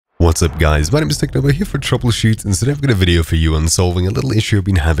What's up guys, my name is Technobo here for Troubleshoot, and today I've got a video for you on solving a little issue I've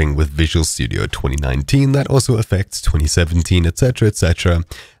been having with Visual Studio 2019 that also affects 2017, etc, etc.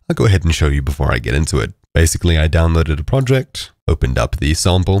 I'll go ahead and show you before I get into it. Basically, I downloaded a project, opened up the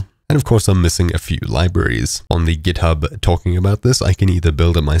sample, and of course I'm missing a few libraries. On the GitHub talking about this, I can either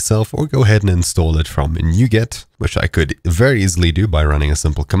build it myself or go ahead and install it from NuGet, which I could very easily do by running a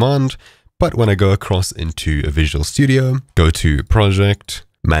simple command. But when I go across into Visual Studio, go to Project,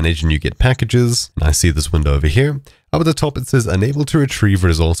 Manage NuGet Packages, and I see this window over here. Up at the top it says Unable to retrieve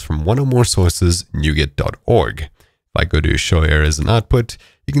results from one or more sources, NuGet.org. If I go to Show Errors and Output,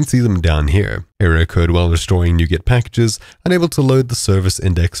 you can see them down here. Error occurred while restoring NuGet packages, unable to load the service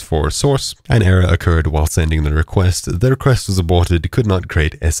index for source. An error occurred while sending the request. The request was aborted, could not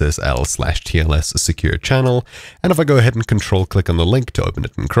create SSL/TLS secure channel. And if I go ahead and control click on the link to open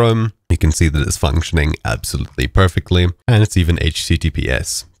it in Chrome, you can see that it's functioning absolutely perfectly, and it's even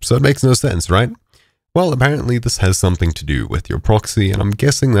HTTPS. So it makes no sense, right? Well, apparently this has something to do with your proxy, and I'm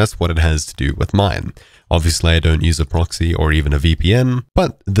guessing that's what it has to do with mine. Obviously, I don't use a proxy or even a VPN,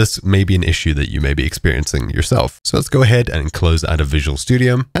 but this may be an issue that you may be experiencing yourself. So let's go ahead and close out of Visual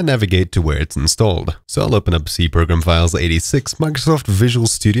Studio and navigate to where it's installed. So I'll open up C Program Files 86, Microsoft Visual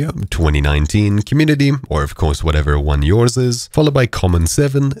Studio 2019, Community, or of course whatever one yours is, followed by Common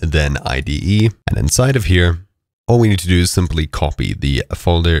 7, then IDE, and inside of here, all we need to do is simply copy the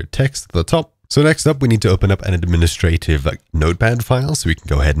folder text at the top. So next up, we need to open up an administrative notepad file so we can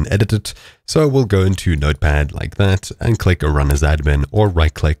go ahead and edit it. So we'll go into Notepad like that and click Run as Admin or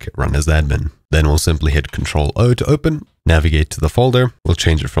right click Run as Admin. Then we'll simply hit Ctrl O to open, navigate to the folder. We'll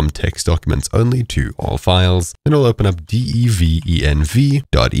change it from text documents only to all files. Then we'll open up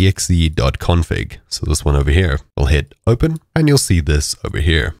devenv.exe.config. So this one over here. We'll hit Open and you'll see this over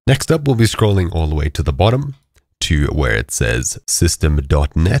here. Next up, we'll be scrolling all the way to the bottom to where it says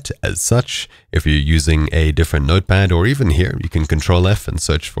system.net as such. If you're using a different notepad or even here, you can Control F and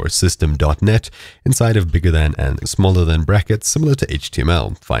search for system.net inside of bigger than and smaller than brackets, similar to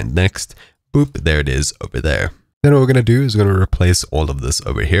HTML. Find next, boop, there it is over there. Then what we're going to do is we're going to replace all of this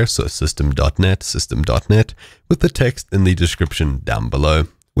over here. So system.net with the text in the description down below,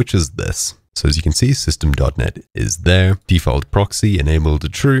 which is this. So as you can see, system.net is there. Default proxy enabled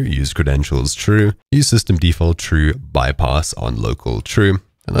true, use credentials true, use system default true, bypass on local true.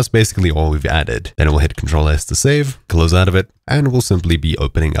 And that's basically all we've added. Then we'll hit Ctrl S to save, close out of it, and we'll simply be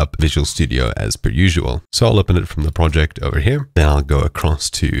opening up Visual Studio as per usual. So I'll open it from the project over here. Then I'll go across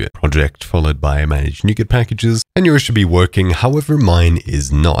to project followed by manage NuGet packages, and yours should be working. However, mine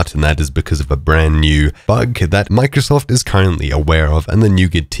is not, and that is because of a brand new bug that Microsoft is currently aware of and the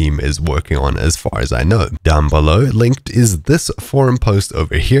NuGet team is working on as far as I know. Down below linked is this forum post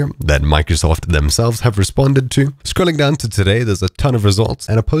over here that Microsoft themselves have responded to. Scrolling down to today, there's a ton of results,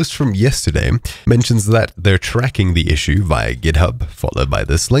 and a post from yesterday mentions that they're tracking the issue via GitHub, followed by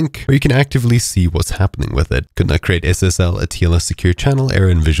this link, where you can actively see what's happening with it. Could not create SSL, a TLS secure channel, error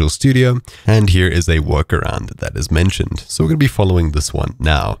in Visual Studio, and here is a workaround that is mentioned. So we're going to be following this one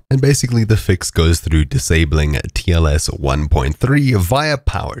now. And basically the fix goes through disabling TLS 1.3 via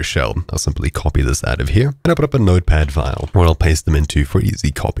PowerShell. I'll simply copy this out of here and open up a notepad file where I'll paste them into for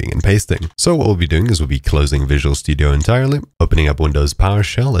easy copying and pasting. So what we'll be doing is we'll be closing Visual Studio entirely, opening up Windows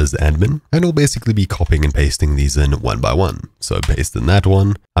PowerShell as admin, and we'll basically be copying and pasting these in one by one. So paste in that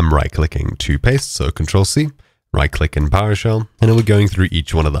one, I'm right clicking to paste, so Control C, right click in PowerShell, and we're going through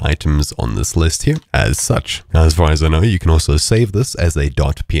each one of the items on this list here as such. Now, as far as I know, you can also save this as a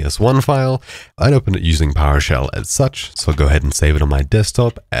 .ps1 file. I'd open it using PowerShell as such, so I'll go ahead and save it on my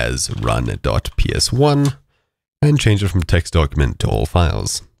desktop as run.ps1 and change it from text document to all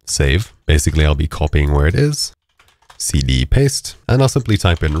files. Save. Basically, I'll be copying where it is, CD paste, and I'll simply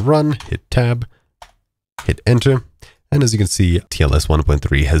type in run, hit tab, hit enter. And as you can see, TLS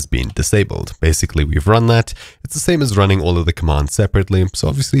 1.3 has been disabled. Basically, we've run that. It's the same as running all of the commands separately. So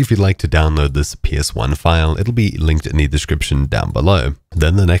obviously, if you'd like to download this PS1 file, it'll be linked in the description down below.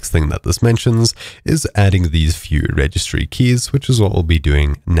 Then the next thing that this mentions is adding these few registry keys, which is what we'll be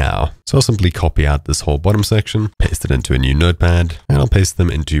doing now. So I'll simply copy out this whole bottom section, paste it into a new notepad, and I'll paste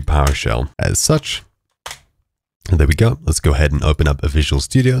them into PowerShell as such. And there we go. Let's go ahead and open up a Visual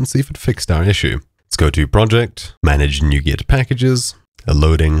Studio and see if it fixed our issue. Let's go to Project, Manage NuGet Packages,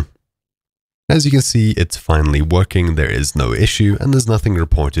 Loading. As you can see, it's finally working, there is no issue, and there's nothing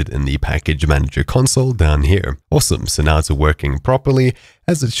reported in the Package Manager console down here. Awesome, so now it's working properly,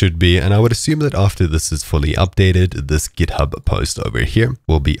 as it should be, and I would assume that after this is fully updated, this GitHub post over here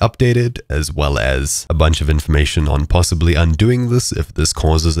will be updated, as well as a bunch of information on possibly undoing this if this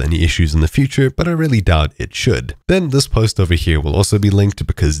causes any issues in the future, but I really doubt it should. Then this post over here will also be linked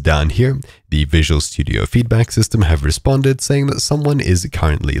because down here, the Visual Studio feedback system have responded saying that someone is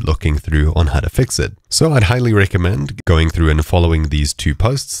currently looking through on how to fix it. So I'd highly recommend going through and following these two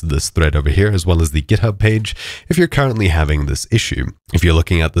posts, this thread over here, as well as the GitHub page, if you're currently having this issue. If you're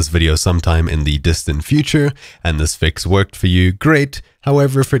looking at this video sometime in the distant future and this fix worked for you, great.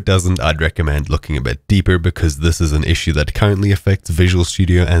 However, if it doesn't, I'd recommend looking a bit deeper because this is an issue that currently affects Visual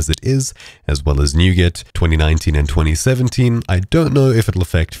Studio as it is, as well as NuGet 2019 and 2017. I don't know if it'll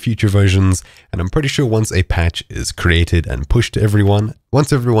affect future versions, and I'm pretty sure once a patch is created and pushed to everyone,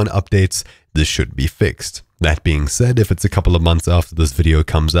 once everyone updates, this should be fixed. That being said, if it's a couple of months after this video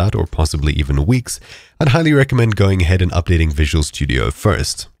comes out, or possibly even weeks, I'd highly recommend going ahead and updating Visual Studio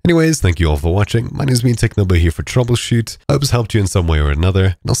first. Anyways, thank you all for watching. My name is TechNobo here for Troubleshoot. I hope it's helped you in some way or another,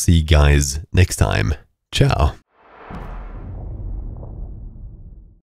 and I'll see you guys next time. Ciao.